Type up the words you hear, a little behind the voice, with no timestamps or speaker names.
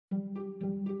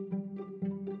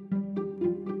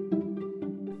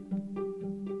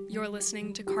You're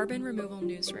listening to Carbon Removal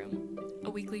Newsroom, a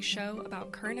weekly show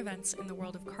about current events in the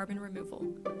world of carbon removal,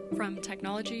 from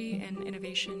technology and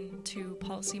innovation to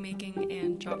policymaking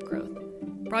and job growth.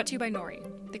 Brought to you by Nori,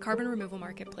 the carbon removal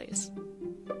marketplace.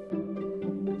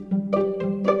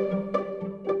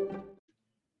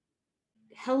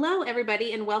 Hello,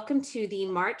 everybody, and welcome to the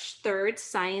March 3rd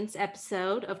Science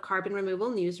episode of Carbon Removal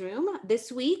Newsroom.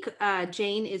 This week,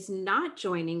 Jane is not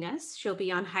joining us. She'll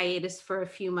be on hiatus for a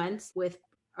few months with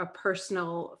a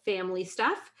personal family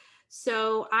stuff.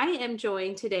 So I am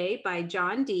joined today by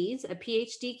John Dees, a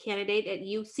PhD candidate at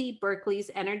UC Berkeley's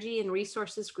Energy and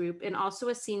Resources Group, and also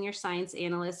a senior science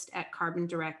analyst at Carbon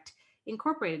Direct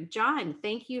Incorporated. John,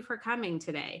 thank you for coming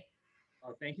today.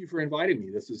 Thank you for inviting me.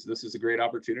 This is a great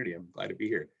opportunity. I'm glad to be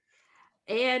here.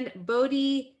 And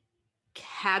Bodhi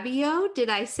Cabello, did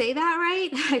I say that right?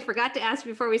 I forgot to ask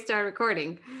before we started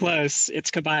recording. Close.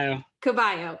 It's Caballo.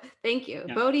 Caballo. Thank you.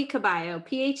 Yeah. Bodhi Caballo,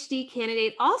 PhD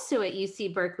candidate also at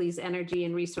UC Berkeley's Energy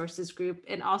and Resources Group,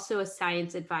 and also a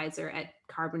science advisor at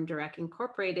Carbon Direct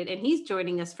Incorporated. And he's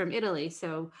joining us from Italy.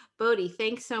 So Bodhi,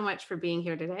 thanks so much for being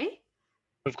here today.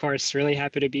 Of course, really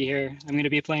happy to be here. I'm going to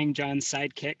be playing John's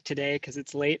sidekick today because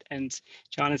it's late and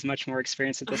John is much more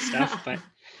experienced at this stuff, but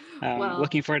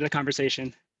looking forward to the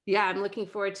conversation. Yeah, I'm looking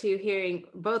forward to hearing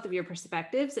both of your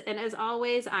perspectives. And as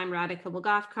always, I'm Radhika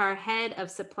Bulgakar, head of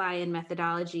supply and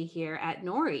methodology here at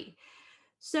Nori.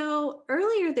 So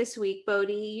earlier this week,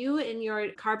 Bodhi, you and your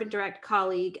Carbon Direct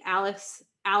colleague, Alex,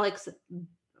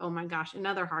 oh my gosh,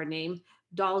 another hard name,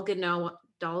 Dalganow.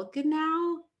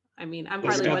 I mean, I'm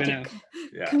hardly one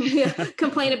to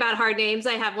complain about hard names.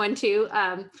 I have one too.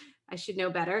 I should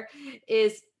know better.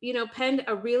 Penned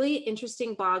a really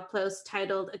interesting blog post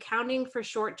titled "Accounting for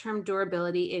Short-Term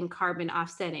Durability in Carbon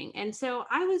Offsetting." And so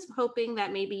I was hoping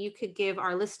that maybe you could give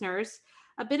our listeners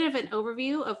a bit of an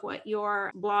overview of what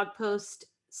your blog post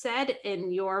said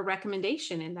and your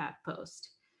recommendation in that post.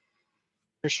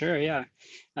 For sure, yeah.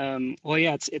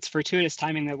 It's fortuitous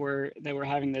timing that we're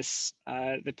having this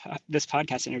this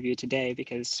podcast interview today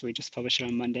because we just published it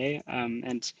on Monday.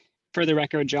 And for the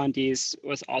record, John Dees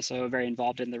was also very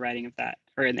involved in the writing of that,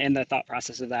 or in the thought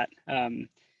process of that.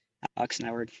 Alex and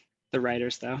I were the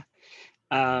writers, though.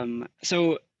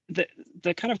 So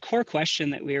the kind of core question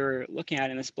that we were looking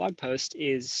at in this blog post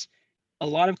is a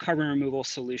lot of carbon removal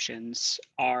solutions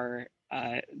are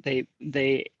they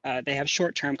have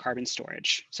short-term carbon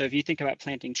storage. So if you think about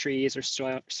planting trees or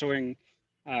storing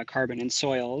carbon in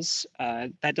soils,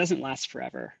 that doesn't last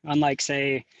forever. Unlike,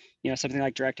 say, something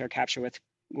like direct air capture with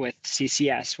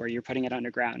CCS, where you're putting it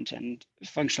underground and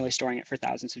functionally storing it for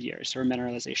thousands of years, or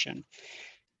mineralization.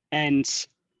 And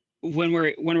when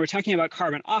we're talking about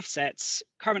carbon offsets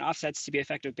to be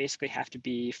effective basically have to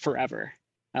be forever.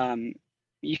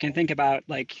 You can think about,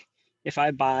 like, if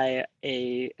I buy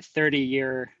a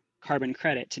 30-year carbon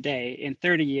credit today, in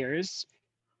 30 years,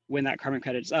 when that carbon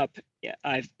credit is up,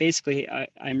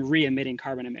 I'm re-emitting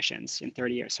carbon emissions in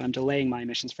 30 years. So I'm delaying my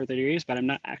emissions for 30 years, but I'm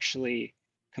not actually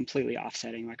completely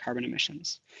offsetting my carbon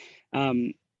emissions.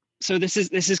 So this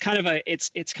is kind of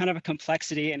it's kind of a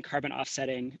complexity in carbon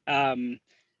offsetting, and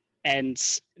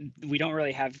we don't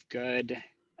really have good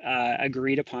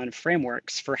agreed upon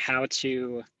frameworks for how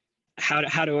to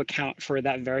account for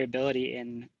that variability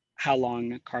in how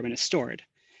long carbon is stored.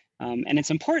 And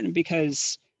it's important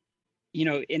because,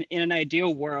 in an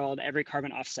ideal world, every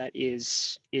carbon offset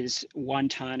is 1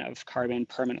 ton of carbon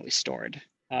permanently stored.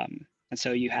 And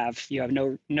so you have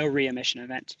no re-emission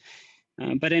event.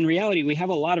 But in reality, we have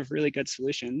a lot of really good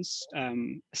solutions,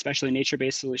 especially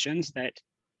nature-based solutions that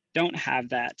don't have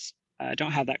that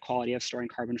quality of storing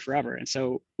carbon forever. And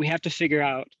so we have to figure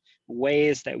out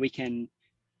ways that we can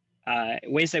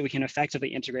effectively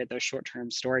integrate those short-term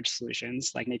storage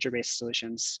solutions, like nature-based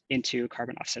solutions, into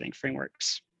carbon offsetting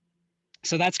frameworks.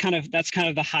 So that's kind of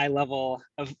the high level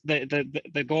of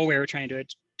the goal we were trying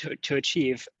to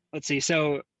achieve. Let's see.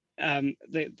 So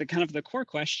the kind of the core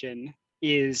question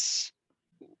is,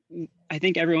 I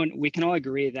think we can all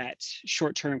agree that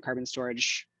short-term carbon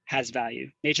storage has value.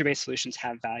 Nature-based solutions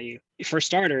have value. For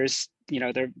starters,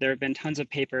 there have been tons of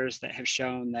papers that have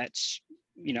shown that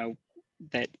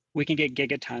that we can get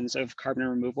gigatons of carbon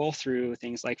removal through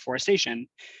things like forestation,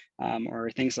 or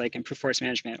things like improved forest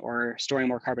management, or storing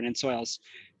more carbon in soils.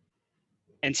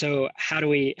 And so how can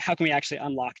we actually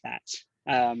unlock that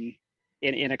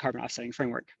in a carbon offsetting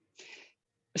framework?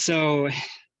 So,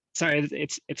 sorry,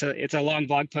 it's a long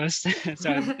blog post, so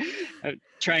I'm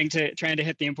trying to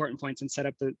hit the important points and set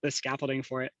up the scaffolding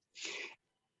for it.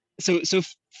 So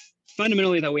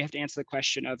fundamentally, though, we have to answer the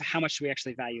question of how much do we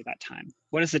actually value that time?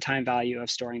 What is the time value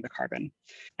of storing the carbon?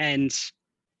 And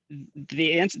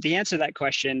the answer to that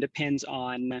question depends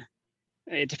on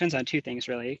two things,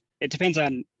 really. It depends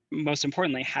on, most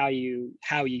importantly, how you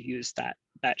use that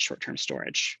short-term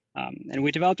storage. And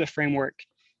we developed a framework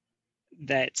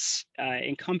that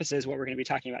encompasses what we're going to be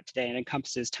talking about today, and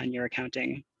encompasses 10-year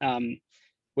accounting,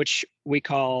 which we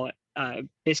call,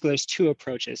 basically there's two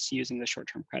approaches to using the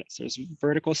short-term credits. There's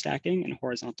vertical stacking and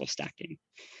horizontal stacking.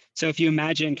 So if you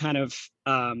imagine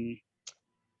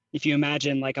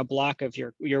like a block of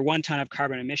your 1 ton of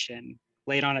carbon emission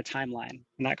laid on a timeline,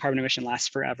 and that carbon emission lasts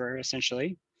forever,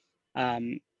 essentially.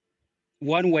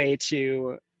 One way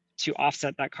to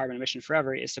offset that carbon emission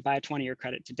forever is to buy a 20-year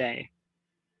credit today.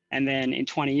 And then in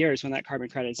 20 years, when that carbon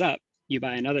credit is up, you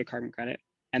buy another carbon credit.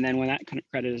 And then when that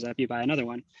credit is up, you buy another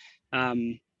one.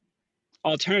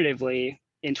 Alternatively,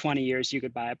 in 20 years, you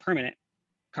could buy a permanent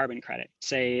carbon credit.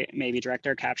 Say maybe direct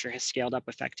air capture has scaled up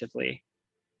effectively.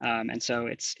 And so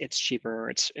it's cheaper, or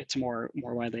it's more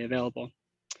widely available.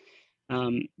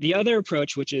 The other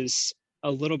approach, which is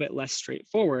a little bit less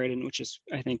straightforward, and which is,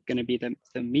 I think, going to be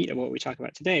the meat of what we talk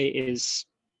about today, is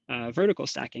vertical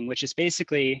stacking, which is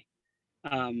basically,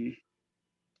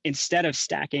 instead of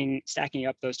stacking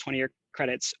up those 20-year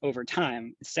credits over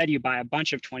time, instead you buy a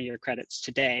bunch of 20-year credits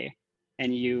today,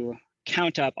 and you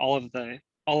count up all of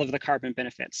the carbon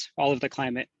benefits, all of the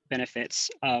climate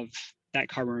benefits of that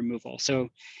carbon removal. So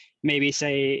maybe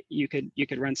say you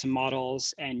could run some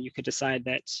models, and you could decide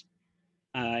that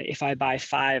if I buy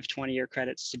 5 20-year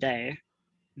credits today,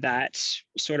 that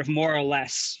sort of more or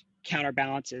less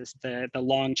counterbalances the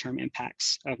long-term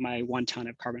impacts of my 1 ton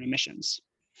of carbon emissions.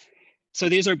 So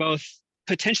these are both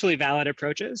potentially valid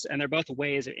approaches, and they're both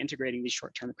ways of integrating these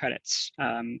short-term credits.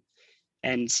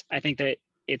 And I think that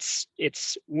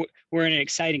we're in an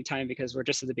exciting time, because we're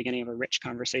just at the beginning of a rich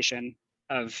conversation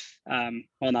of,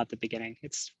 well, not the beginning.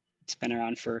 It's been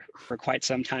around for quite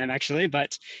some time, actually,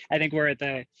 but I think we're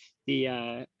at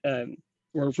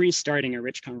we're restarting a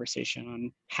rich conversation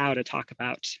on how to talk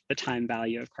about the time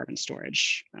value of carbon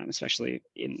storage, especially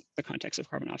in the context of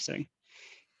carbon offsetting.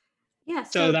 Yeah.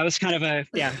 So that was kind of a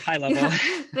high level. Yeah.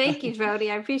 Thank you,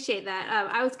 Bodhi. I appreciate that.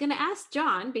 I was going to ask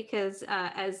John, because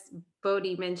as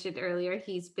Bodhi mentioned earlier,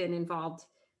 he's been involved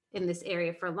in this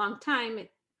area for a long time,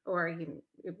 or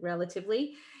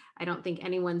relatively. I don't think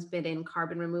anyone's been in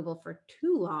carbon removal for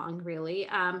too long, really.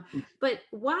 But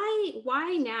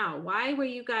why now? Why were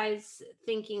you guys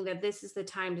thinking that this is the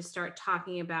time to start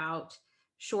talking about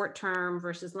short-term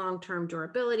versus long-term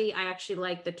durability? I actually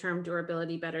like the term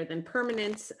durability better than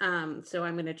permanence. So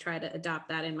I'm going to try to adopt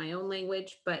that in my own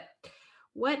language. But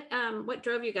what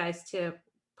drove you guys to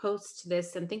post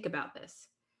this and think about this?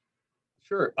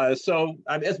 Sure. So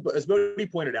as Bodhi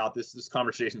pointed out, this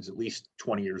conversation is at least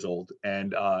 20 years old.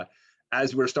 And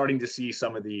as we're starting to see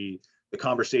some of the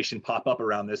conversation pop up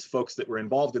around this, folks that were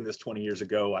involved in this 20 years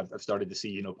ago, I've started to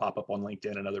see, pop up on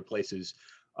LinkedIn and other places,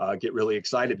 get really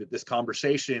excited that this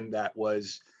conversation that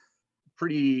was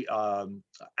pretty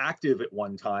active at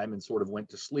one time and sort of went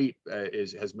to sleep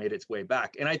has made its way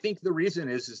back. And I think the reason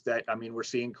is that, we're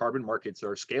seeing carbon markets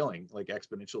are scaling like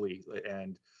exponentially,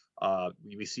 and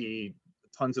we see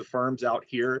tons of firms out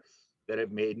here that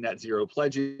have made net zero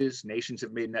pledges. Nations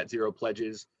have made net zero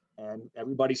pledges, and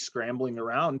everybody's scrambling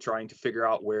around trying to figure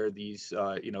out where these,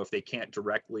 if they can't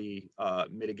directly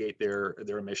mitigate their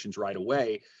emissions right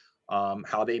away,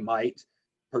 how they might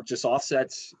purchase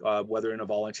offsets, whether in a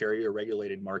voluntary or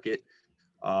regulated market,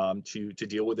 to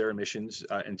deal with their emissions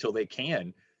until they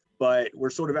can. But we're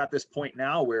sort of at this point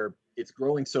now where it's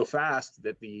growing so fast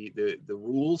that the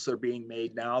rules are being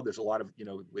made now. There's a lot of,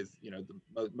 with,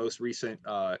 the most recent,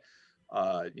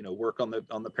 work on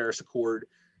the Paris Accord,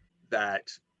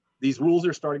 that these rules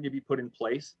are starting to be put in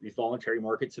place. These voluntary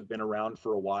markets have been around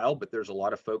for a while, but there's a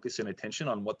lot of focus and attention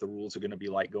on what the rules are going to be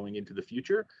like going into the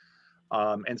future.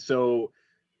 And so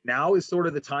now is sort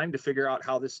of the time to figure out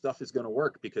how this stuff is going to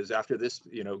work, because after this,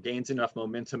 gains enough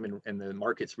momentum and the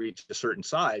markets reach a certain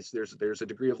size, there's a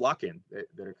degree of lock-in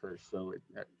that occurs. So it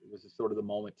was sort of the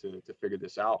moment to figure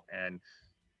this out, and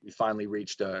we finally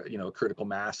reached a critical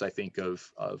mass, I think,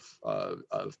 of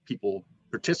people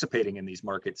participating in these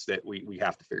markets that we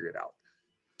have to figure it out.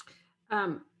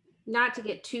 Not to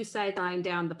get too sidelined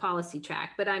down the policy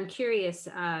track, but I'm curious,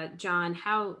 John,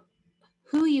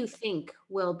 who you think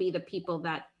will be the people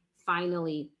that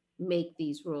finally make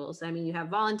these rules? You have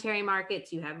voluntary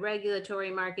markets, you have regulatory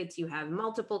markets, you have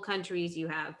multiple countries, you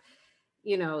have,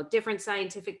 different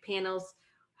scientific panels.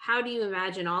 How do you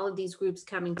imagine all of these groups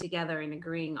coming together and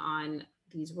agreeing on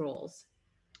these rules?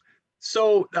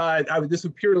 So this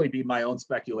would purely be my own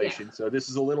speculation. Yeah. So this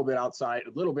is a little bit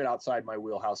outside my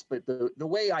wheelhouse. But the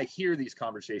way I hear these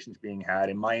conversations being had,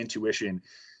 and my intuition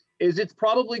is it's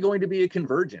probably going to be a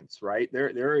convergence, right?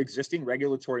 There are existing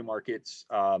regulatory markets.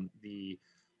 The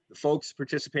folks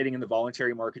participating in the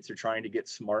voluntary markets are trying to get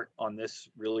smart on this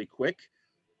really quick.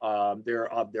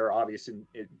 There are obvious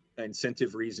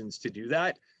incentive reasons to do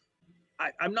that.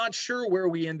 I'm not sure where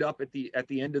we end up at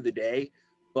the end of the day,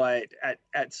 but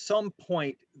at some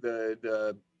point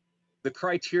the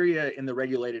criteria in the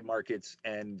regulated markets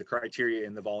and the criteria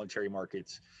in the voluntary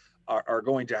markets are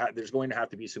going to have, there's going to have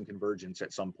to be some convergence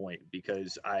at some point,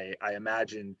 because I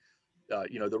imagine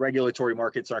the regulatory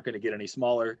markets aren't going to get any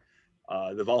smaller.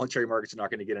 The voluntary markets are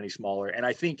not going to get any smaller. And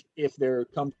I think if there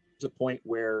comes a point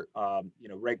where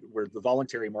where the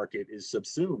voluntary market is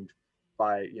subsumed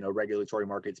by regulatory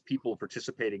markets, people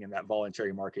participating in that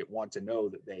voluntary market want to know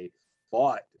that they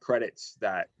bought credits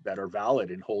that are valid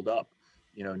and hold up,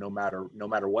 no matter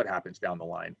what happens down the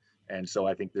line. And so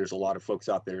I think there's a lot of folks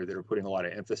out there that are putting a lot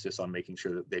of emphasis on making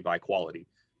sure that they buy quality.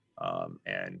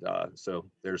 So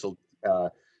there's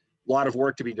a lot of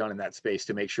work to be done in that space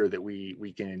to make sure that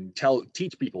we can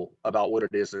teach people about what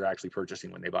it is they're actually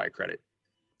purchasing when they buy a credit.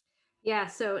 Yeah,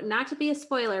 so not to be a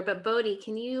spoiler, but Bodhi,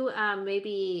 can you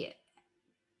maybe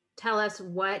tell us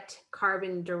what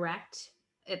Carbon Direct,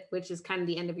 which is kind of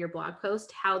the end of your blog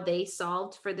post, how they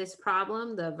solved for this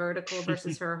problem, the vertical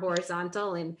versus her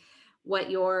horizontal, and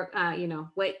what your,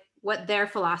 what their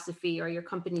philosophy or your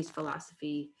company's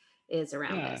philosophy is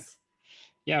around this?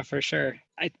 Yeah, for sure.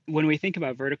 When we think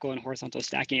about vertical and horizontal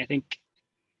stacking, I think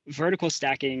vertical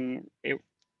stacking,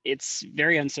 it's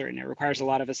very uncertain. It requires a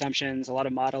lot of assumptions, a lot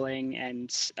of modeling,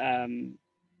 and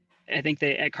I think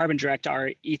that at Carbon Direct,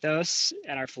 our ethos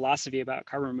and our philosophy about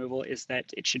carbon removal is that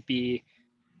it should be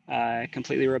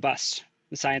completely robust.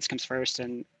 The science comes first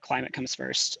and climate comes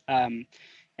first.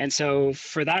 And so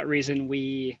for that reason,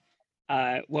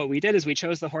 what we did is we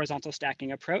chose the horizontal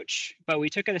stacking approach, but we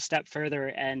took it a step further.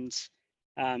 And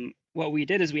what we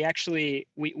did is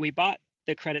we bought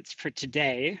the credits for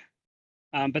today,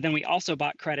 but then we also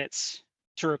bought credits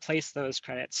to replace those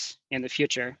credits in the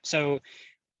future. So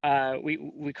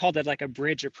we called it like a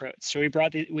bridge approach. So we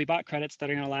bought credits that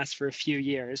are going to last for a few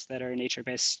years that are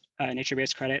nature-based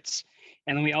credits,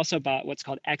 and then we also bought what's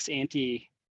called ex-ante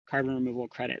carbon removal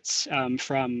credits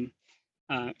from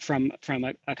a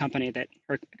company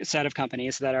or a set of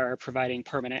companies that are providing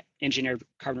permanent engineered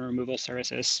carbon removal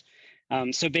services.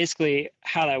 So basically,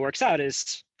 how that works out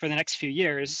is for the next few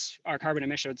years, our carbon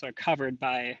emissions are covered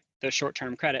by those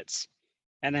short-term credits,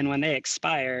 and then when they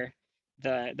expire,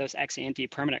 those ex-ante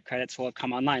permanent credits will have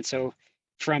come online. So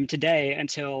from today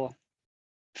until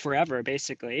forever,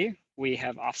 basically, we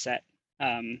have offset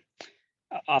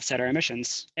our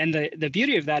emissions. And the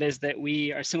beauty of that is that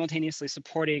we are simultaneously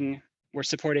supporting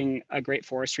a great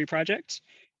forestry project,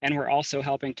 and we're also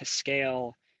helping to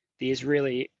scale these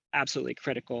really absolutely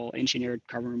critical engineered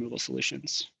carbon removal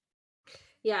solutions.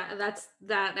 Yeah,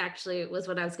 that actually was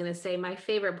what I was going to say. My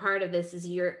favorite part of this is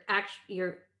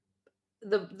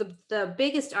the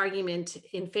biggest argument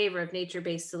in favor of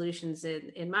nature-based solutions,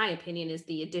 in my opinion, is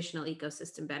the additional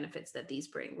ecosystem benefits that these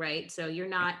bring, right? So you're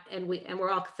not, and we're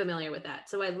all familiar with that.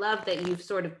 So I love that you've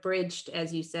sort of bridged,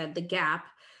 as you said, the gap,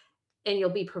 and you'll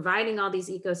be providing all these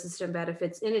ecosystem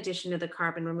benefits in addition to the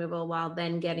carbon removal, while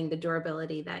then getting the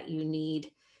durability that you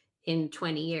need in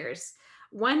 20 years.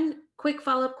 One quick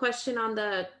follow-up question on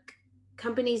the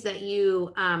companies that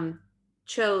you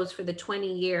chose for the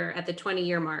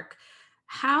 20-year mark.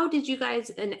 How did you guys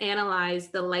analyze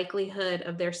the likelihood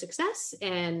of their success,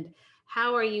 and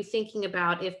how are you thinking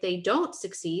about if they don't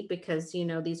succeed, because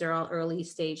these are all early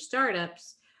stage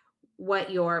startups,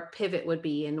 what your pivot would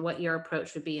be and what your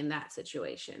approach would be in that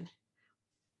situation?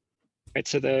 Right.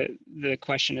 So the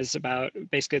question is about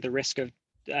basically the risk of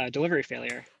delivery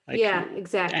failure. Yeah,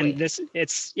 exactly. And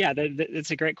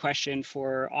it's a great question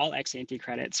for all ex-ante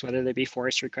credits, whether they be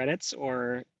forestry credits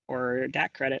or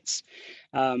DAC credits.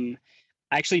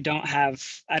 I actually don't have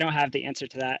the answer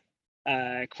to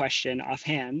that question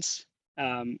offhand.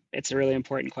 It's a really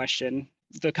important question.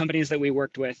 The companies that we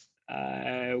worked with,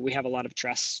 we have a lot of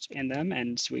trust in them,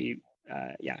 and we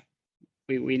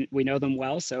know them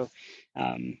well. So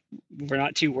we're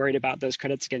not too worried about those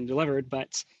credits getting delivered.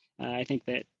 But I think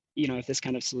that if this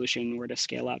kind of solution were to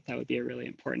scale up, that would be a really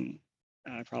important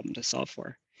problem to solve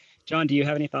for. John, do you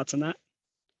have any thoughts on that?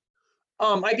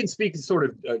 I can speak sort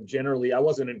of generally. I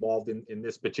wasn't involved in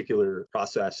this particular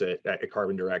process at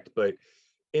Carbon Direct, but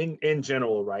in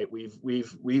general, right?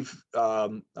 We've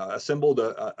assembled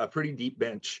a pretty deep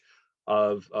bench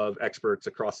of experts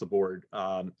across the board,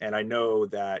 and I know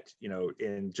that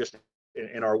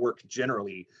in our work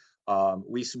generally,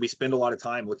 we spend a lot of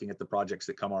time looking at the projects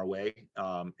that come our way,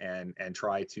 and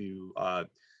try to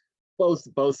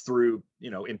both through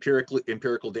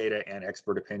empirical data and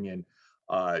expert opinion,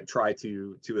 try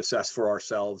to assess for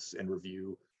ourselves and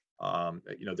review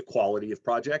the quality of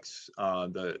projects,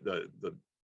 the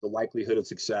likelihood of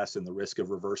success and the risk of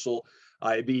reversal.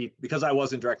 Because I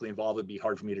wasn't directly involved, it'd be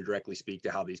hard for me to directly speak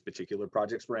to how these particular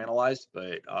projects were analyzed,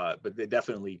 but they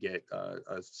definitely get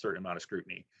a certain amount of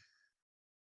scrutiny.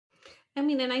 I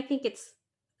mean, and I think it's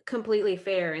completely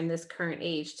fair in this current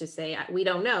age to say we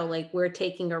don't know. Like, we're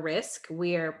taking a risk,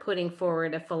 we're putting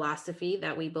forward a philosophy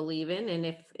that we believe in, and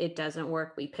if it doesn't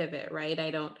work, we pivot, right?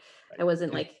 I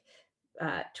wasn't like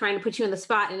trying to put you in the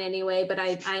spot in any way, but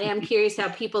I am curious how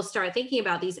people start thinking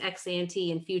about these ex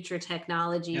ante and future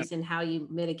technologies and how you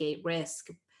mitigate risk.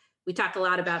 We talk a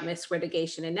lot about risk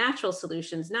mitigation and natural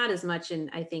solutions, not as much in,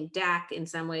 I think, DAC in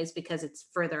some ways, because it's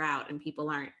further out and people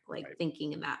aren't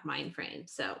thinking in that mind frame.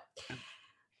 So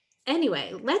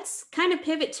anyway, let's kind of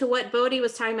pivot to what Bodhi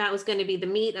was talking about was going to be the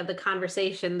meat of the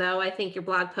conversation, though I think your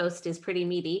blog post is pretty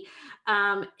meaty,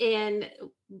 and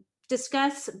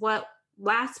discuss what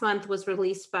last month was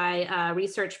released by a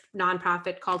research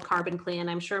nonprofit called Carbon Plan.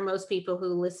 I'm sure most people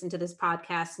who listen to this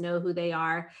podcast know who they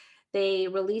are. They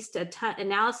released an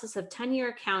analysis of 10-year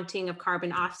accounting of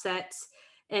carbon offsets,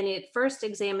 and it first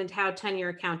examined how 10-year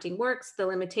accounting works, the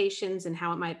limitations, and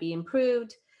how it might be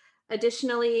improved.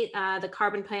 Additionally, the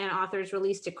Carbon Plan authors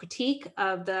released a critique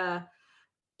of the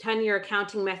 10-year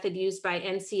accounting method used by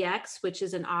NCX, which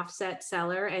is an offset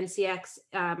seller. NCX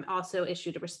also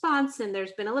issued a response, and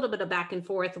there's been a little bit of back and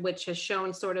forth, which has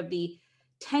shown sort of the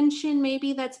tension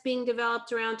maybe that's being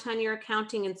developed around 10-year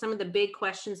accounting and some of the big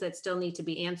questions that still need to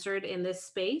be answered in this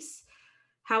space.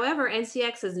 However,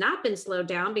 NCX has not been slowed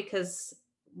down, because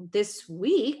this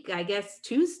week, I guess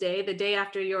Tuesday, the day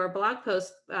after your blog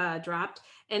post dropped,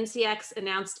 NCX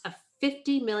announced a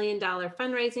 $50 million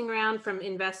fundraising round from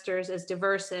investors as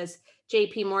diverse as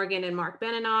JP Morgan and Mark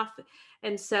Benioff.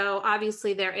 And so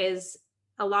obviously there is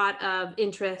a lot of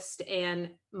interest and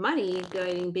money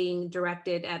being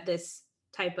directed at this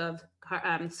type of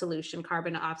solution,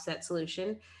 carbon offset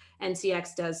solution.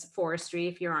 NCX does forestry,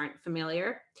 if you aren't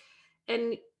familiar.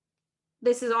 And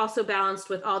this is also balanced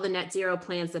with all the net zero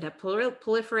plans that have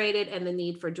proliferated and the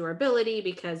need for durability,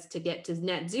 because to get to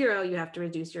net zero, you have to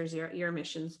reduce your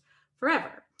emissions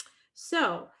forever.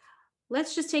 So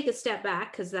let's just take a step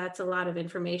back, because that's a lot of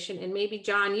information. And maybe,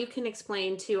 John, you can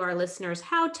explain to our listeners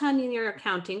how 10-year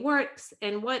accounting works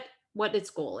and what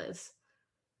its goal is.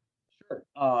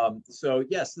 Sure. So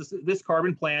yes, this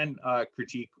Carbon Plan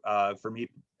critique for me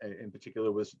in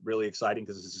particular was really exciting,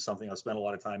 because this is something I've spent a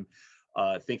lot of time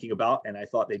thinking about, and I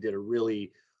thought they did a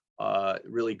really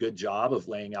good job of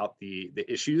laying out the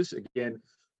issues. Again,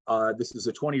 this is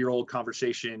a 20-year-old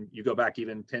conversation. You go back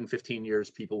even 10, 15 years,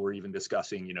 people were even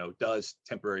discussing, does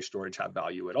temporary storage have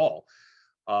value at all?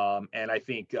 And I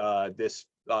think this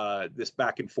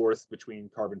back and forth between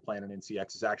Carbon Plan and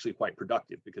NCX is actually quite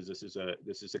productive, because this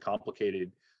is a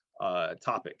complicated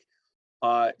topic.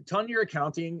 10-year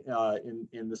accounting,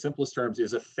 in the simplest terms,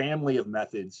 is a family of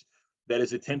methods that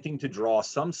is attempting to draw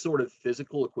some sort of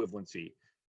physical equivalency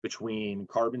between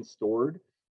carbon stored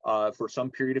for some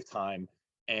period of time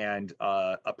and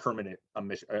a permanent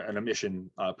emission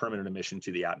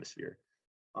to the atmosphere.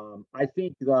 I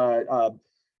think the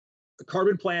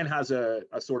Carbon Plan has a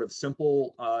sort of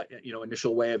simple,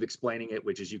 initial way of explaining it,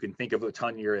 which is you can think of a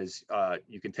ton year as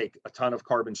you can take a ton of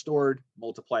carbon stored,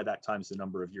 multiply that times the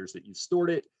number of years that you've stored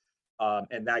it,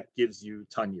 and that gives you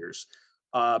ton years.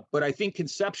 But I think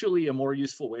conceptually a more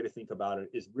useful way to think about it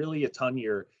is really a ton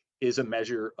year is a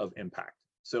measure of impact.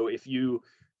 So if you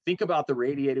think about the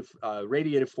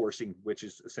radiative forcing, which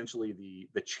is essentially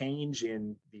the change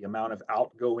in the amount of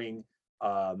outgoing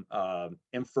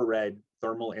infrared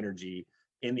thermal energy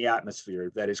in the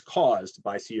atmosphere that is caused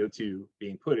by CO2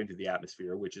 being put into the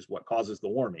atmosphere, which is what causes the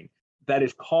warming, that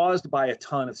is caused by a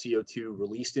ton of CO2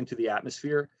 released into the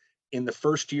atmosphere in the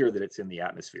first year that it's in the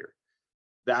atmosphere.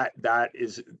 That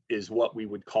is what we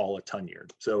would call a ton year.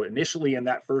 So initially in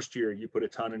that first year, you put a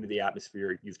ton into the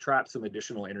atmosphere, you've trapped some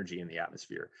additional energy in the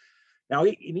atmosphere. Now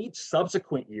in each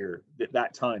subsequent year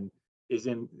that ton is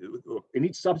in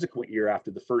each subsequent year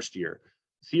after the first year,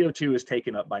 CO2 is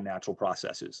taken up by natural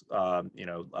processes,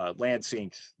 land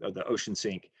sinks, the ocean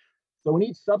sink. So in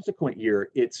each subsequent year,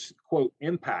 its quote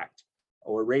impact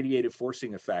or radiative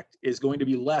forcing effect is going to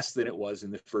be less than it was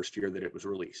in the first year that it was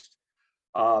released.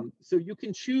 So you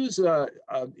can choose an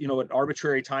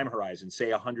arbitrary time horizon,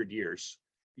 say 100 years.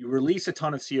 You release a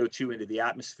ton of CO2 into the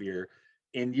atmosphere.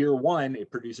 In year one, it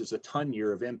produces a ton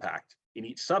year of impact. In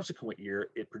each subsequent year,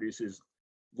 it produces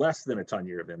less than a ton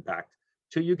year of impact.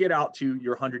 Till you get out to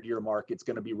your 100-year mark, it's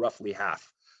going to be roughly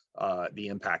half the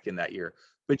impact in that year.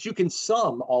 But you can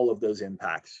sum all of those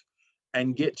impacts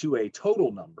and get to a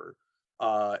total number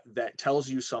that tells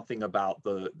you something about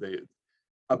the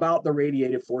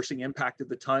radiative forcing impact of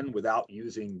the ton without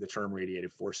using the term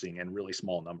radiative forcing and really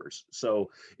small numbers. So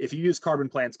if you use Carbon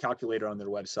Plan's calculator on their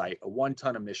website, a 1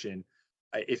 ton emission,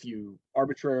 if you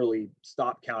arbitrarily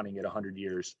stop counting at 100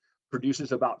 years,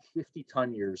 produces about 50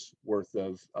 ton years worth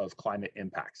of climate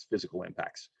impacts, physical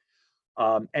impacts.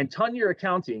 And ton year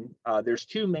accounting, there's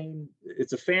two main,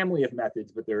 it's a family of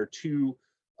methods, but there are two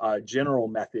general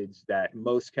methods that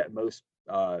most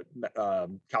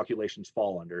calculations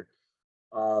fall under.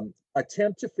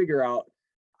 Attempt to figure out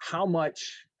how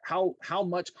much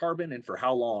carbon and for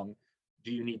how long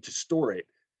do you need to store it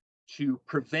to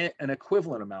prevent an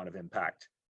equivalent amount of impact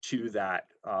to that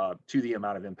to the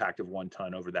amount of impact of 1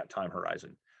 ton over that time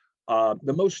horizon.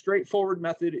 The most straightforward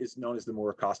method is known as the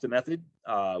Moore-Acosta method,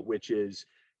 which is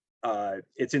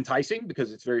it's enticing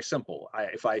because it's very simple.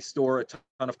 If I store a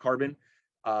ton of carbon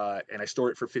and I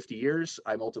store it for 50 years,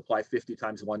 I multiply 50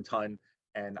 times 1 ton,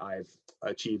 and I've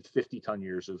achieved 50 ton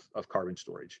years of carbon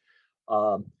storage.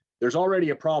 There's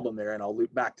already a problem there, and I'll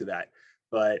loop back to that,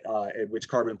 but which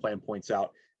Carbon Plan points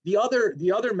out. The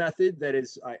other method that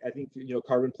is, I think,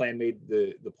 Carbon Plan made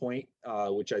the point,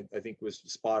 which I think was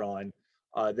spot on,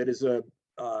 that is a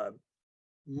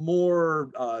more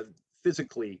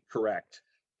physically correct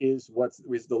is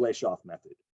the Leshoff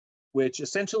method, which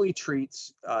essentially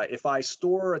treats, if I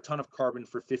store a ton of carbon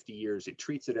for 50 years, it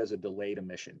treats it as a delayed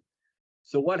emission.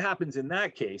 So what happens in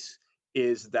that case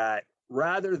is that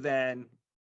rather than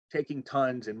taking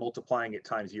tons and multiplying it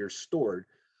times years stored,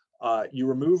 you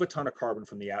remove a ton of carbon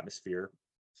from the atmosphere,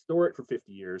 store it for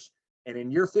 50 years, and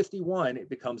in year 51, it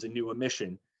becomes a new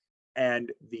emission.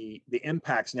 And the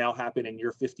impacts now happen in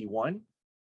year 51.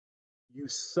 You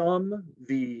sum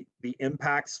the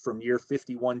impacts from year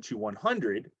 51 to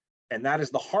 100, and that is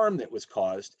the harm that was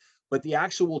caused. But the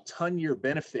actual ton year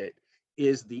benefit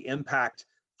is the impact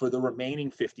for the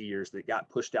remaining 50 years that got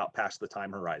pushed out past the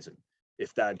time horizon.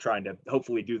 If I'm trying to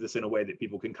hopefully do this in a way that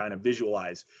people can kind of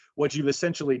visualize, what you've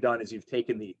essentially done is you've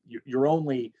taken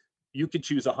you could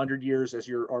choose 100 years as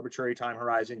your arbitrary time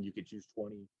horizon, you could choose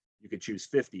 20, you could choose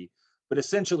 50, but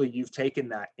essentially you've taken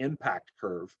that impact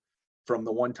curve from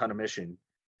the 1 ton emission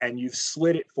and you've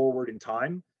slid it forward in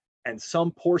time, and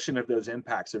some portion of those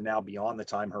impacts are now beyond the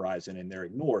time horizon and they're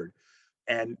ignored.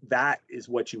 And that is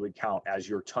what you would count as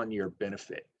your ton year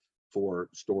benefit for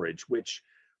storage, which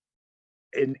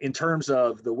in terms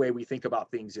of the way we think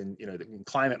about things in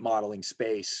climate modeling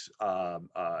space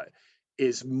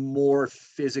is more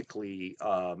physically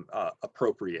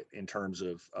appropriate in terms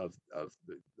of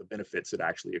the benefits that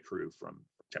actually accrue from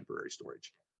temporary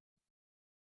storage.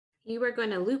 You were going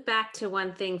to loop back to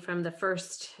one thing from the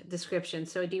first description.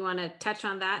 So do you want to touch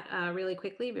on that really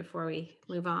quickly before we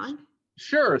move on?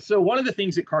 Sure. So one of the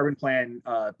things that Carbon Plan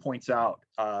points out,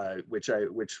 which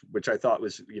I thought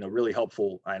was really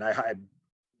helpful, and I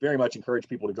very much encourage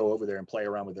people to go over there and play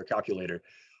around with their calculator,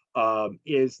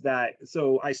 is that,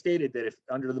 so I stated that if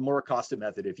under the Moore-Acosta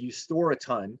method, if you store a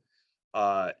ton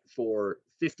for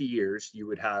 50 years, you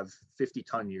would have 50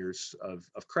 ton years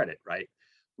of credit, right?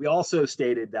 We also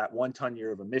stated that 1 ton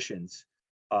year of emissions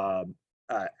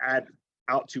add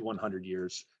out to 100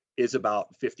 years is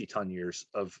about 50 ton years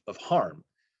of harm.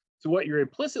 So what you're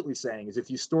implicitly saying is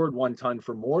if you stored 1 ton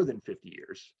for more than 50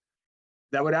 years,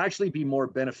 that would actually be more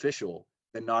beneficial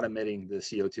than not emitting the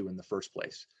CO2 in the first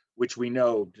place, which we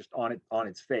know just on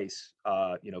its face,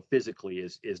 physically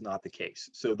is not the case.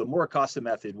 So the Moore-Acosta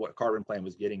method, what Carbon Plan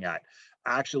was getting at,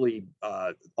 actually,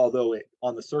 although it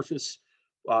on the surface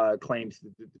claims to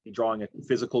be drawing a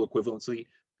physical equivalency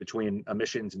between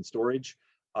emissions and storage,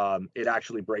 it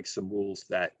actually breaks some rules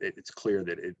that it's clear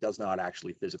that it does not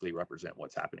actually physically represent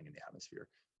what's happening in the atmosphere.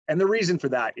 And the reason for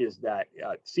that is that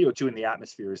CO2 in the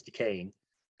atmosphere is decaying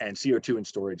and CO2 in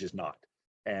storage is not.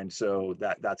 And so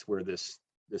that's where this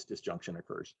disjunction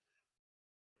occurs.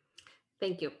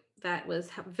 Thank you. That was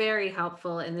very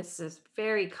helpful. And this is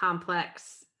very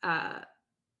complex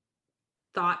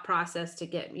thought process to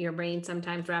get your brain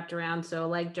sometimes wrapped around. So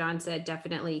like John said,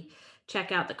 definitely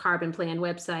check out the Carbon Plan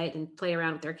website and play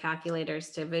around with their calculators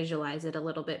to visualize it a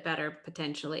little bit better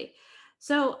potentially.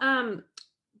 So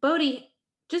Bodhi,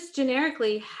 just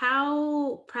generically,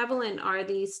 how prevalent are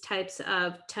these types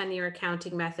of ton year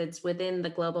accounting methods within the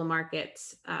global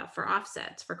markets for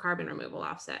offsets, for carbon removal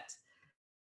offsets?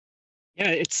 Yeah,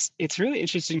 it's really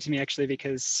interesting to me actually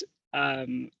because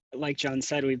like John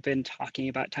said, we've been talking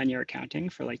about ton year accounting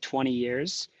for like 20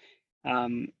 years,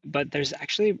 but there's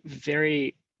actually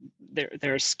very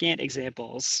there are scant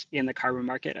examples in the carbon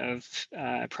market of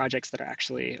projects that are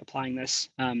actually applying this.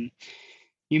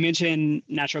 You mentioned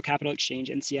Natural Capital Exchange,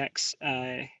 NCX,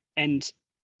 and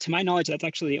to my knowledge, that's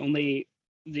actually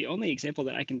the only example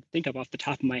that I can think of off the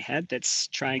top of my head that's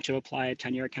trying to apply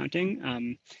tenure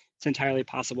accounting. It's entirely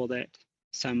possible that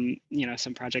some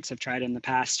projects have tried in the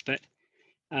past, but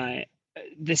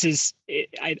this is,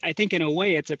 I think in a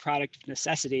way, it's a product of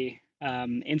necessity.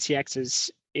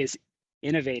 NCX is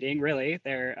innovating, really.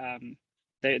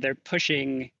 They're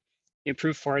pushing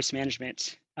improved forest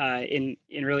management in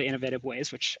really innovative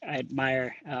ways, which I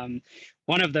admire.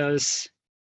 One of those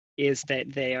is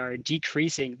that they are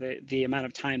decreasing the amount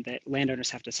of time that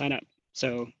landowners have to sign up.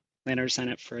 So landowners sign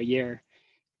up for a year.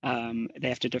 They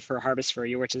have to defer harvest for a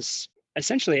year, which is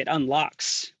essentially, it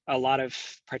unlocks a lot of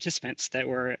participants that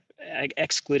were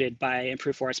excluded by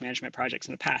improved forest management projects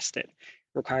in the past that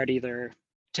required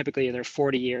typically either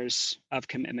 40 years of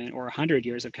commitment or 100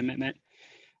 years of commitment.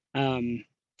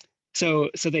 So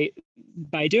they,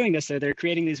 by doing this, they're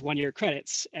creating these 1-year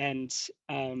credits, and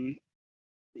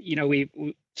we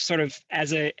sort of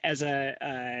as a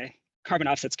carbon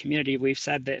offsets community, we've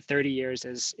said that 30 years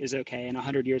is okay and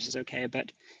 100 years is okay,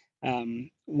 but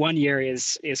 1 year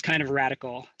is kind of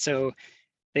radical. So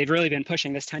they've really been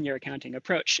pushing this tenure accounting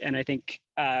approach, and I think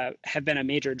have been a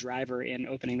major driver in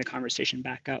opening the conversation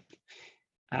back up.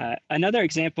 Another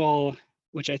example,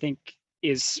 which I think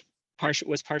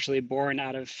was partially born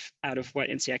out of what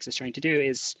NCX is trying to do,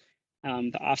 is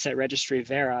the offset registry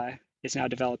Verra is now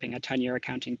developing a tenure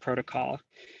accounting protocol,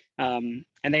 and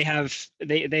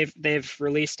they've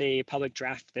released a public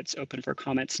draft that's open for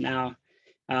comments now.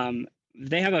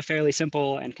 They have a fairly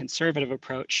simple and conservative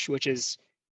approach, which is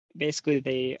basically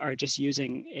they are just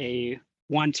using a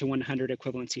 1 to 100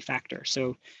 equivalency factor.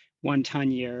 So 1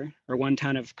 ton year, or 1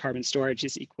 ton of carbon storage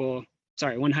is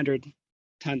 100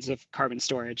 tons of carbon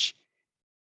storage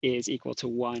is equal to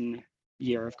 1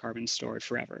 year of carbon stored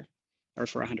forever, or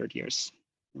for 100 years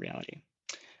in reality.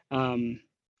 And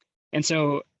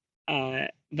so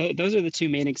those are the two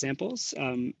main examples.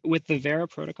 With the Verra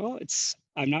protocol,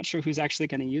 I'm not sure who's actually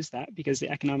going to use that, because the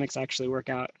economics actually work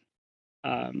out.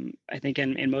 I think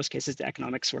in most cases, the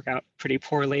economics work out pretty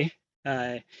poorly.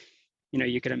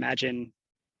 You could imagine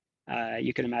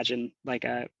like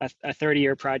a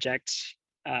 30-year project.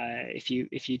 If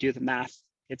you do the math,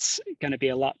 it's going to be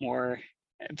a lot more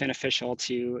beneficial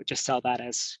to just sell that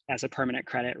as a permanent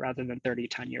credit rather than 30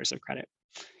 ton years of credit.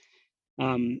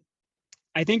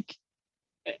 I think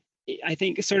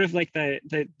sort of like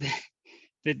the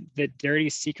dirty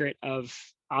secret of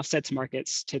offsets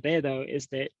markets today, though, is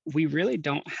that we really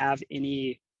don't have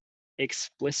any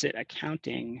explicit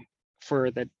accounting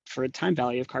for the time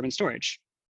value of carbon storage.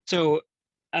 So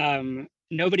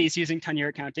nobody's using tenure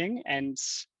accounting, and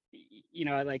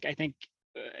I think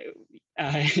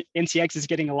NCX is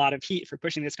getting a lot of heat for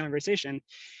pushing this conversation.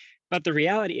 But the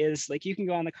reality is, like, you can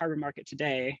go on the carbon market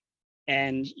today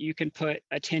and you can put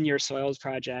a 10-year soils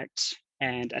project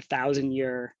and a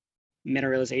 1,000-year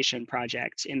mineralization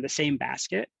project in the same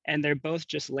basket, and they're both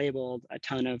just labeled a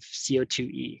ton of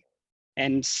CO2e.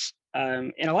 And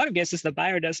in a lot of cases, the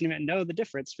buyer doesn't even know the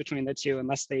difference between the two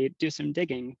unless they do some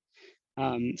digging.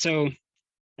 So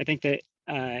I think that,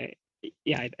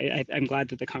 I'm glad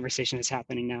that the conversation is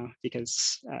happening now,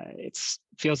 because it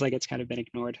feels like it's kind of been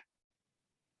ignored.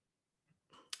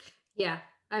 Yeah,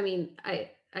 I mean, I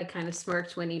kind of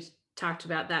smirked when you talked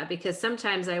about that, because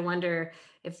sometimes I wonder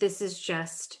if this is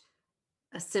just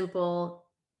a simple,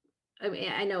 I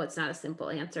mean, I know it's not a simple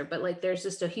answer, but like there's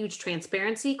just a huge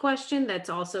transparency question that's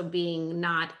also being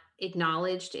not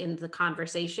acknowledged in the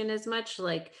conversation as much.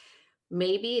 Like,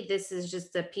 maybe this is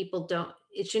just that people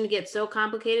it shouldn't get so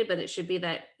complicated, but it should be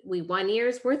that 1 year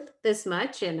is worth this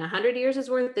much and 100 years is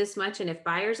worth this much. And if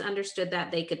buyers understood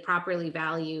that, they could properly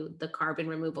value the carbon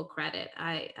removal credit.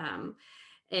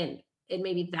 And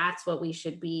maybe that's what we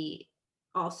should be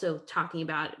also talking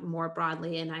about more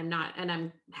broadly. And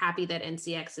I'm happy that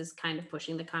NCX is kind of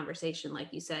pushing the conversation,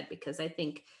 like you said, because I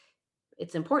think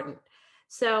it's important.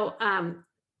 So,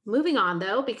 moving on,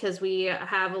 though, because we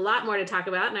have a lot more to talk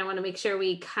about, and I want to make sure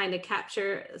we kind of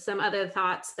capture some other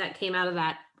thoughts that came out of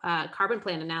that carbon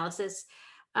plan analysis.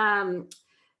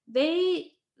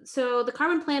 So the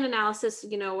carbon plan analysis,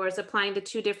 was applying the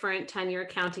 2 different tenure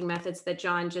accounting methods that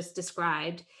John just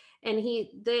described. And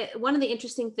one of the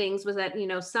interesting things was that,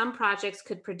 some projects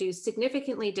could produce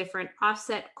significantly different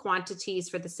offset quantities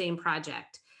for the same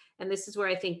project. And this is where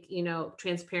I think,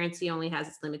 transparency only has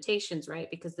its limitations, right?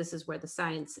 Because this is where the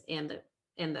science and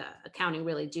and the accounting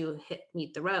really do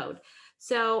meet the road.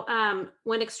 So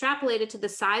when extrapolated to the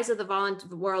size of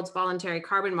the world's voluntary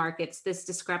carbon markets, this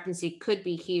discrepancy could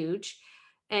be huge.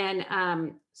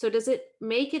 And so does it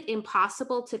make it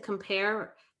impossible to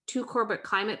compare two corporate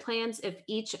climate plans if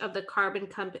each of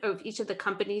the each of the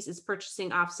companies is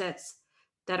purchasing offsets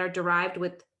that are derived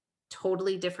with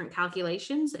totally different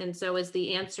calculations? And so is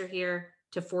the answer here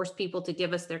to force people to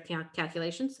give us their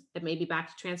calculations and maybe back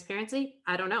to transparency?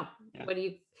 I don't know. Yeah. What do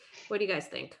you guys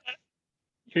think?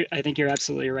 I think you're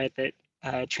absolutely right that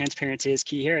transparency is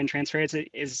key here, and transparency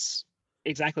is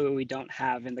exactly what we don't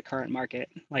have in the current market.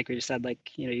 Like we just said, like,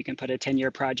 you can put a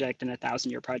 10-year project and a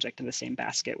 1,000-year project in the same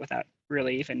basket without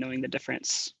really even knowing the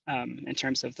difference in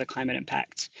terms of the climate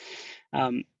impact.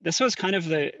 This was kind of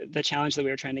the challenge that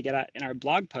we were trying to get at in our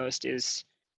blog post, is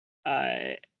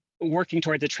working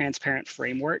towards a transparent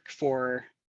framework for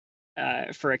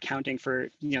accounting for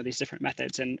these different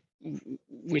methods. And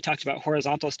we talked about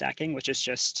horizontal stacking, which is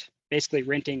just basically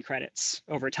renting credits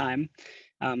over time.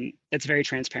 It's very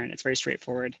transparent. It's very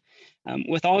straightforward.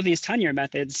 With all of these 10-year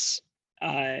methods,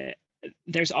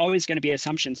 there's always going to be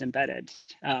assumptions embedded.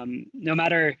 No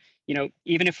matter,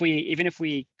 even if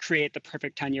we create the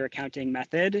perfect 10-year accounting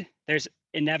method, there's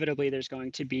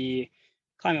going to be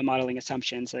climate modeling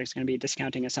assumptions. There's going to be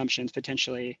discounting assumptions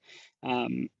potentially.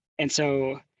 And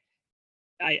so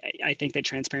I think that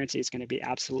transparency is going to be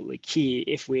absolutely key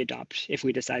if we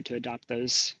decide to adopt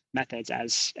those methods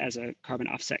as a carbon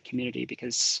offset community,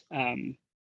 because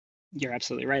you're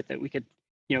absolutely right that we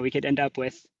could end up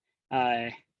with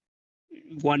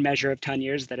one measure of 10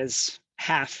 years that is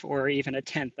half or even a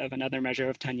tenth of another measure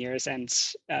of 10 years, and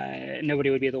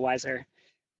nobody would be the wiser.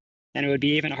 And it would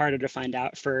be even harder to find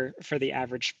out for the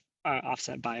average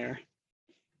offset buyer.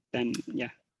 Then, yeah.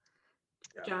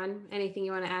 John, anything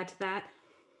you want to add to that?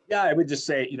 Yeah, I would just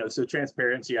say, so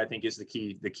transparency, I think, is the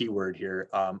key word here.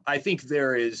 I think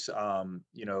there is,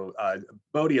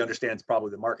 Bodhi understands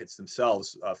probably the markets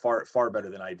themselves far better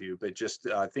than I do, but just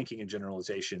thinking in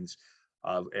generalizations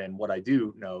and what I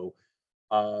do know,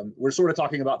 we're sort of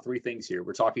talking about three things here.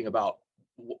 We're talking about,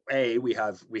 we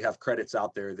have credits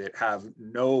out there that have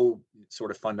no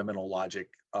sort of fundamental logic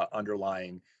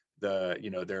underlying their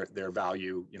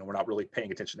value. We're not really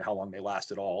paying attention to how long they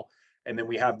last at all. And then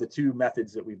we have the two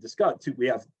methods that we've discussed. We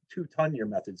have two 10-year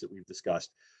methods that we've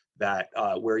discussed that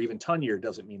where even 10-year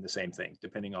doesn't mean the same thing,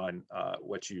 depending on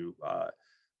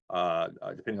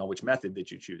depending on which method that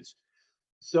you choose.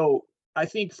 So I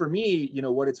think for me,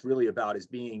 what it's really about is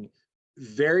being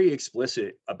very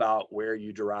explicit about where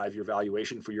you derive your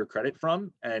valuation for your credit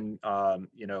from. And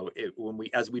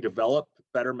as we develop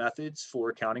better methods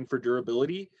for accounting for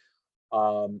durability,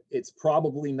 it's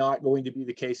probably not going to be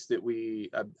the case that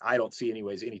I don't see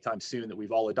anyways anytime soon that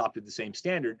we've all adopted the same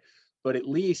standard, but at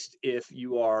least if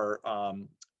you are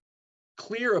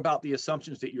clear about the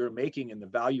assumptions that you're making and the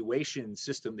valuation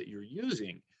system that you're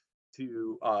using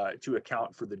to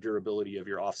account for the durability of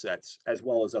your offsets, as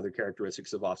well as other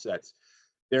characteristics of offsets,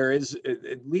 there is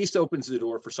at least opens the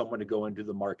door for someone to go into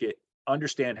the market,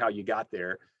 understand how you got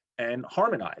there, and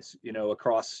harmonize,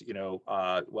 across,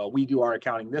 we do our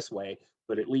accounting this way,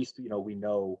 but at least, we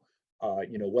know,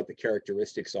 what the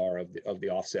characteristics are of the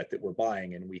offset that we're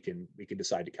buying, and we can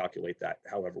decide to calculate that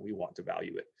however we want to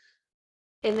value it.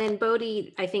 And then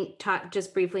Bodhi, I think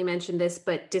just briefly mentioned this,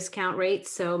 but discount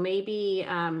rates. So maybe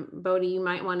Bodhi, you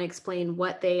might want to explain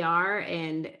what they are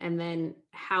and then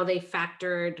how they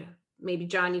factored. Maybe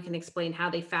John, you can explain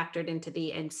how they factored into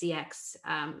the NCX.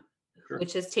 Sure.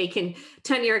 Which has taken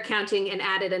 10-year accounting and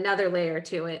added another layer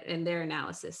to it in their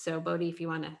analysis. So Bodhi, if you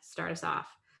want to start us off.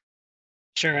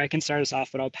 Sure, I can start us off,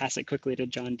 but I'll pass it quickly to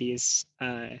John Dees.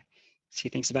 He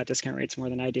thinks about discount rates more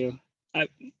than I do.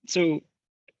 So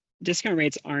discount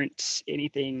rates aren't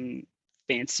anything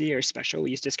fancy or special.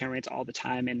 We use discount rates all the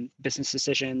time in business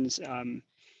decisions,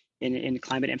 in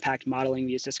climate impact modeling,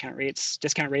 we use discount rates.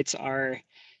 Discount rates are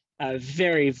a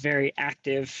very, very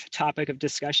active topic of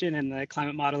discussion in the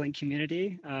climate modeling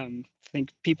community. I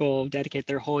think people dedicate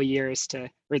their whole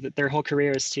their whole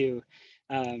careers to,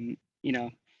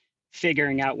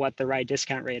 figuring out what the right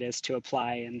discount rate is to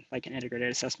apply in like an integrated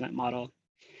assessment model.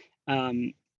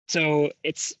 So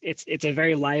it's a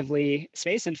very lively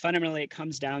space, and fundamentally it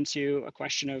comes down to a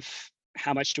question of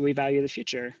how much do we value the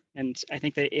future? And I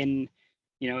think that in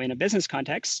a business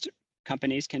context,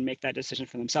 companies can make that decision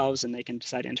for themselves, and they can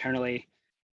decide internally,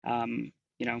 what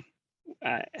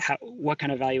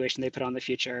kind of valuation they put on the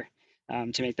future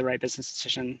to make the right business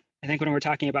decision. I think when we're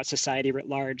talking about society writ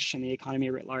large and the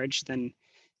economy writ large, then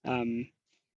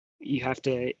you have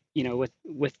to,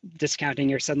 with discounting,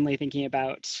 you're suddenly thinking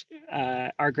about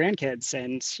our grandkids,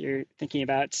 and you're thinking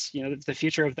about, the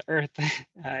future of the earth.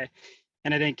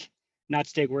 And I think, not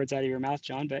to take words out of your mouth,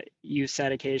 John, but you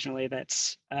said occasionally that,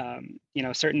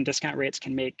 certain discount rates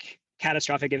can make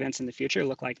catastrophic events in the future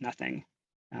look like nothing.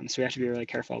 So we have to be really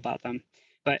careful about them.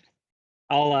 But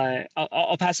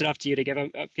I'll pass it off to you to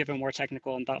give a more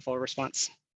technical and thoughtful response.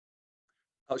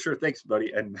 Oh, sure. Thanks,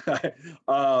 buddy. And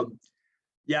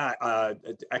yeah,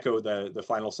 to echo the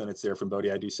final sentence there from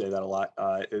Bodhi, I do say that a lot.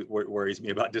 It worries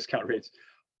me about discount rates,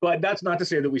 but that's not to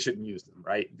say that we shouldn't use them,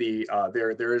 right?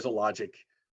 There is a logic.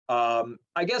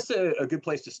 I guess a good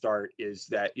place to start is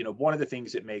that, one of the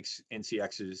things that makes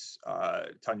NCX's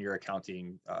ton-year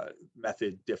accounting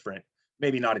method different,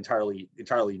 maybe not entirely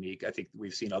unique. I think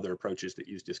we've seen other approaches that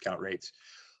use discount rates.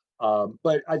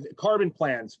 But Carbon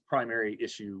Plan's primary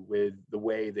issue with the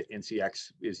way that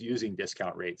NCX is using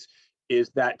discount rates is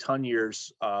that ton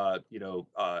years,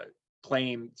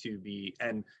 claim to be,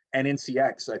 and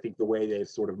NCX, I think the way they've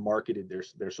sort of marketed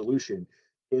their solution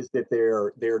is that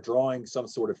they're drawing some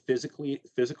sort of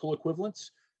physical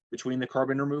equivalence between the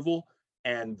carbon removal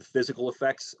and the physical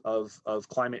effects of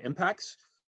climate impacts.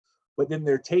 But then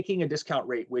they're taking a discount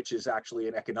rate, which is actually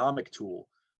an economic tool,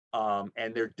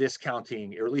 and they're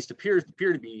discounting, or at least appear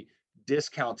to be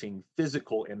discounting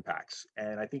physical impacts.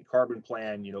 And I think Carbon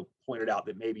Plan, pointed out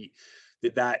that maybe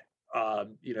that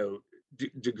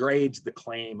degrades the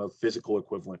claim of physical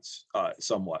equivalence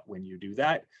somewhat when you do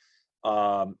that.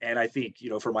 And I think,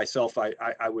 for myself,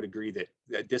 I would agree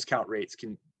that discount rates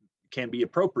can be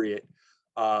appropriate.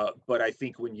 But I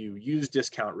think when you use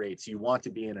discount rates, you want to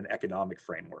be in an economic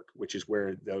framework, which is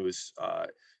where those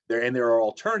there are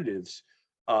alternatives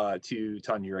to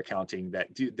ton-year accounting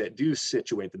that do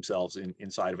situate themselves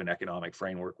inside of an economic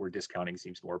framework where discounting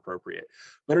seems more appropriate.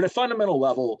 But at a fundamental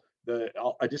level,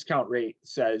 a discount rate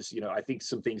says, I think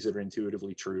some things that are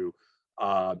intuitively true. We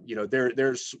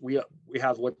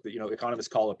have what economists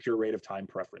call a pure rate of time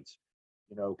preference.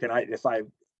 If I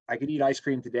could eat ice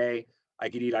cream today, I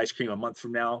could eat ice cream a month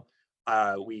from now.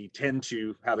 We tend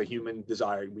to have a human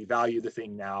desire. We value the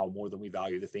thing now more than we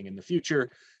value the thing in the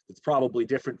future. It's probably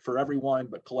different for everyone,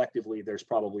 but collectively, there's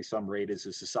probably some rate as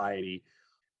a society.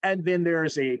 And then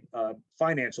there's a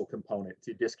financial component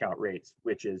to discount rates,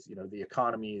 which is, the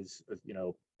economy is,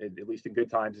 at least in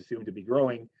good times, assumed to be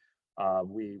growing.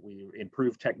 We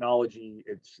improve technology.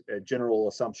 It's a general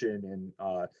assumption, and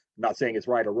I'm not saying it's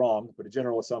right or wrong, but a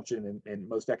general assumption in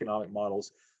most economic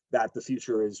models that the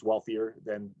future is wealthier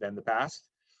than the past.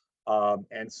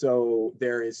 And so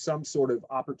there is some sort of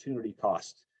opportunity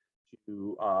cost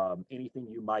to anything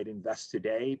you might invest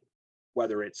today,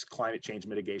 whether it's climate change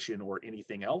mitigation or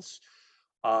anything else,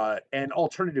 and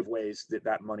alternative ways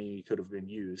that money could have been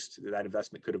used, that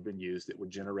investment could have been used that would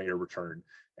generate a return.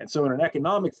 And so in an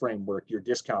economic framework, your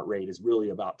discount rate is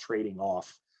really about trading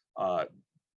off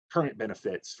current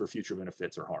benefits for future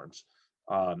benefits or harms.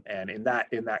 And in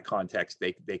that context,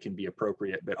 they can be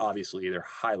appropriate, but obviously they're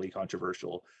highly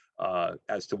controversial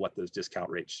as to what those discount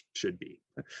rates should be.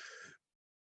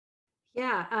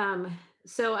 Yeah.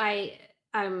 So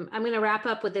I'm going to wrap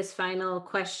up with this final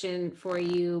question for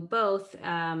you both.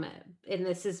 And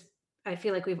this is, I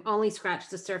feel like we've only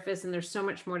scratched the surface, and there's so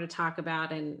much more to talk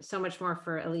about, and so much more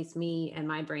for at least me and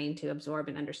my brain to absorb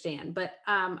and understand. But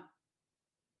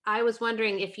I was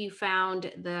wondering if you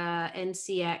found the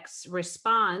NCX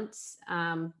response,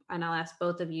 and I'll ask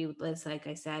both of you, Liz, like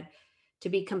I said, to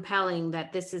be compelling,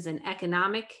 that this is an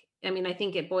economic, I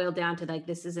think it boiled down to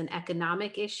this is an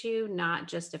economic issue, not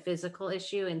just a physical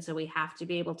issue. And so we have to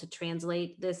be able to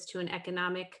translate this to an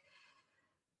economic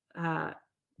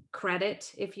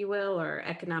credit, if you will, or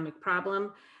economic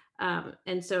problem.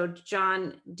 And so,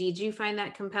 John, did you find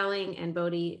that compelling? And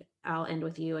Bodhi, I'll end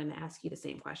with you and ask you the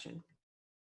same question.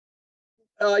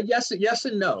 Yes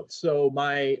and no. So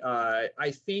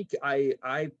I think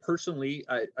I personally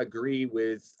agree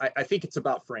with, I think it's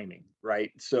about framing,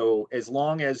 right? So as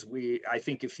long as I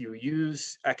think if you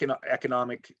use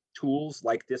economic tools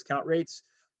like discount rates,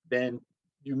 then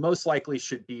you most likely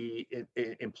should be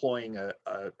employing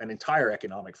an entire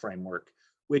economic framework,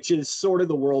 which is sort of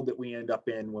the world that we end up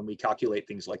in when we calculate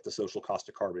things like the social cost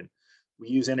of carbon. We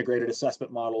use integrated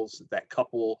assessment models that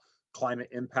couple climate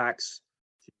impacts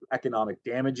to economic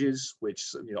damages,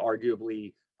 which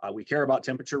arguably we care about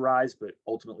temperature rise, but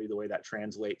ultimately the way that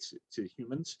translates to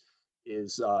humans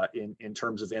is in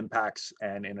terms of impacts,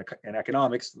 and in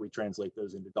economics, we translate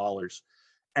those into dollars.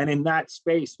 And in that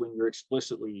space, when you're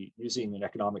explicitly using an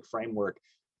economic framework,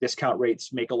 discount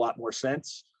rates make a lot more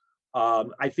sense.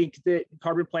 I think that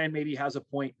Carbon Plan maybe has a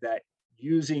point that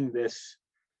using this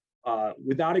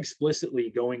without explicitly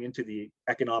going into the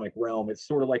economic realm. It's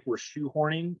sort of like we're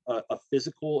shoehorning a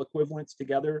physical equivalence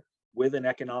together with an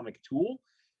economic tool.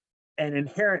 And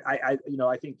inherent, I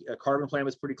think Carbon Plan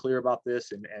was pretty clear about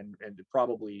this, and it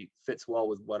probably fits well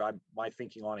with what my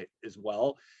thinking on it as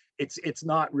well. It's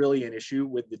not really an issue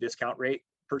with the discount rate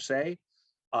per se,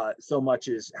 so much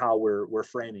as how we're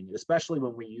framing it, especially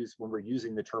when we're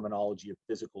using the terminology of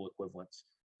physical equivalence,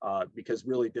 because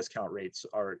really discount rates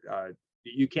are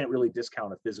you can't really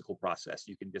discount a physical process.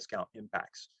 You can discount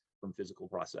impacts from physical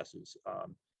processes,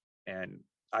 and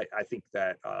I think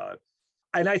that.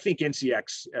 And I think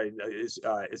NCX is,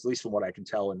 at least from what I can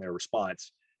tell in their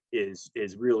response, is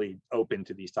really open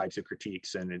to these types of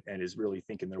critiques and is really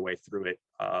thinking their way through it.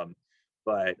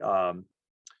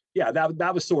 Yeah,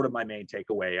 that was sort of my main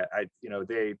takeaway.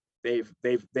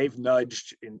 They've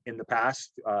nudged in the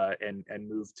past and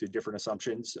moved to different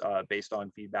assumptions based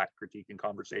on feedback, critique, and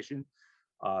conversation.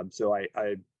 So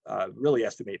I really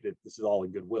estimate that this is all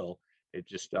in goodwill. It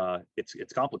just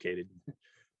it's complicated.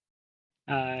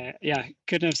 Yeah,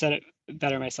 couldn't have said it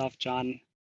better myself, John.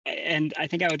 And I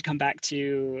think I would come back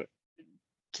to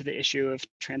the issue of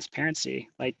transparency.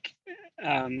 Like,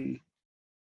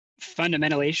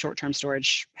 fundamentally, short-term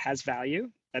storage has value.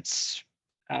 That's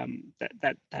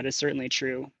that is certainly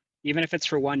true. Even if it's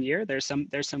for 1 year, there's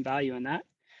some value in that.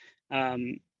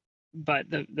 But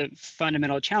the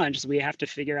fundamental challenge is we have to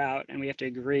figure out, and we have to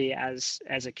agree as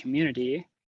a community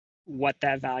what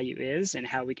that value is and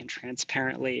how we can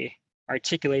transparently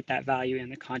articulate that value in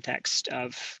the context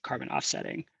of carbon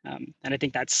offsetting. And I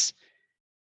think that's,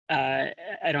 I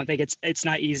don't think it's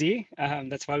not easy.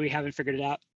 That's why we haven't figured it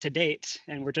out to date.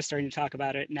 And we're just starting to talk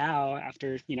about it now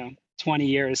after, 20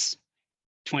 years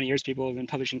people have been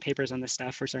publishing papers on this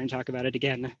stuff. We're starting to talk about it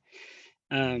again.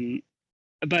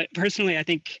 But personally, I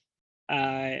think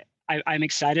I'm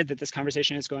excited that this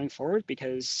conversation is going forward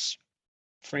because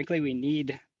frankly, we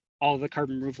need all the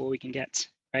carbon removal we can get,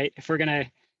 right? If we're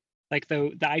gonna, like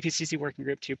the IPCC working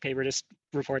group 2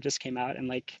 report just came out, and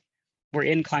like we're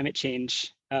in climate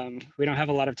change. We don't have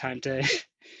a lot of time to,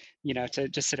 to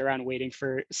just sit around waiting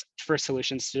for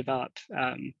solutions to develop.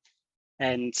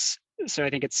 And so I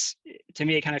think to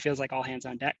me, it kind of feels like all hands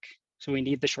on deck. So we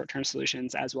need the short-term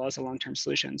solutions as well as the long-term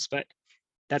solutions, but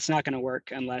that's not going to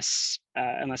work unless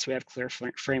we have clear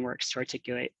frameworks to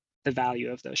articulate the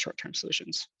value of those short-term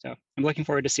solutions. So I'm looking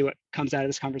forward to see what comes out of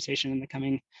this conversation in the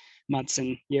coming months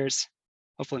and years,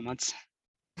 hopefully months.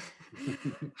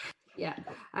 Yeah,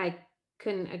 I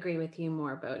couldn't agree with you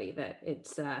more, Bodhi, that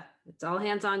it's all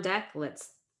hands on deck. Let's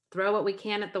throw what we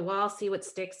can at the wall, see what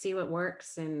sticks, see what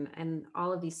works, and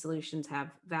all of these solutions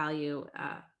have value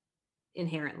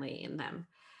inherently in them.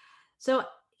 So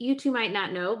you two might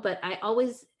not know, but I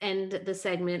always end the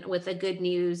segment with a good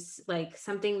news, like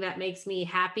something that makes me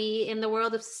happy in the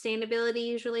world of sustainability.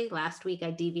 Usually, last week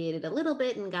I deviated a little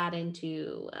bit and got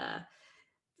into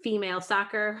female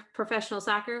soccer, professional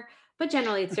soccer, but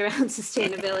generally it's around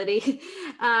sustainability.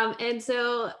 And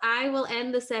so I will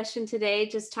end the session today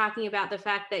just talking about the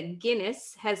fact that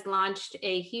Guinness has launched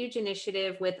a huge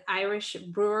initiative with Irish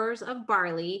brewers of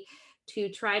barley to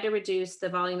try to reduce the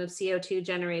volume of CO2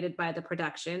 generated by the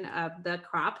production of the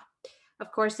crop.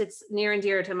 Of course, it's near and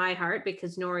dear to my heart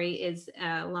because Nori is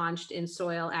launched in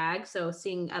soil ag. So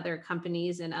seeing other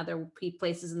companies and other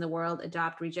places in the world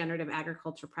adopt regenerative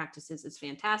agriculture practices is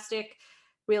fantastic.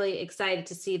 Really excited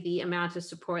to see the amount of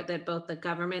support that both the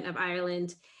government of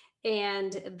Ireland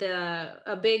and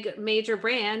a big major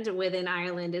brand within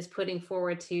Ireland is putting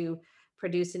forward to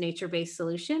produce a nature-based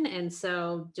solution. And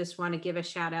so just want to give a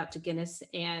shout out to Guinness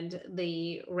and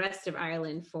the rest of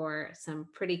Ireland for some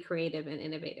pretty creative and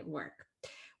innovative work.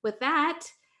 With that,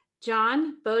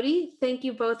 John, Bodhi, thank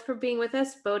you both for being with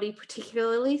us. Bodhi,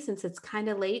 particularly since it's kind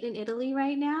of late in Italy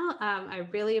right now. I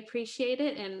really appreciate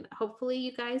it. And hopefully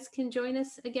you guys can join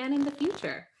us again in the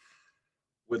future.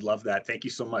 Would love that. Thank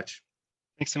you so much.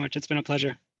 Thanks so much. It's been a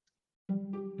pleasure.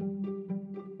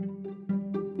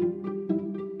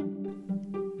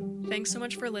 Thanks so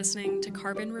much for listening to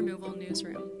Carbon Removal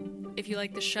Newsroom. If you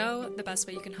like the show, the best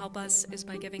way you can help us is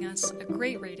by giving us a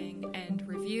great rating and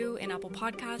review in Apple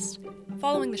Podcasts,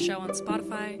 following the show on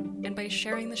Spotify, and by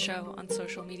sharing the show on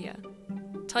social media.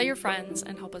 Tell your friends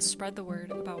and help us spread the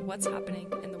word about what's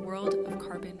happening in the world of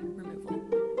carbon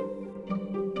removal.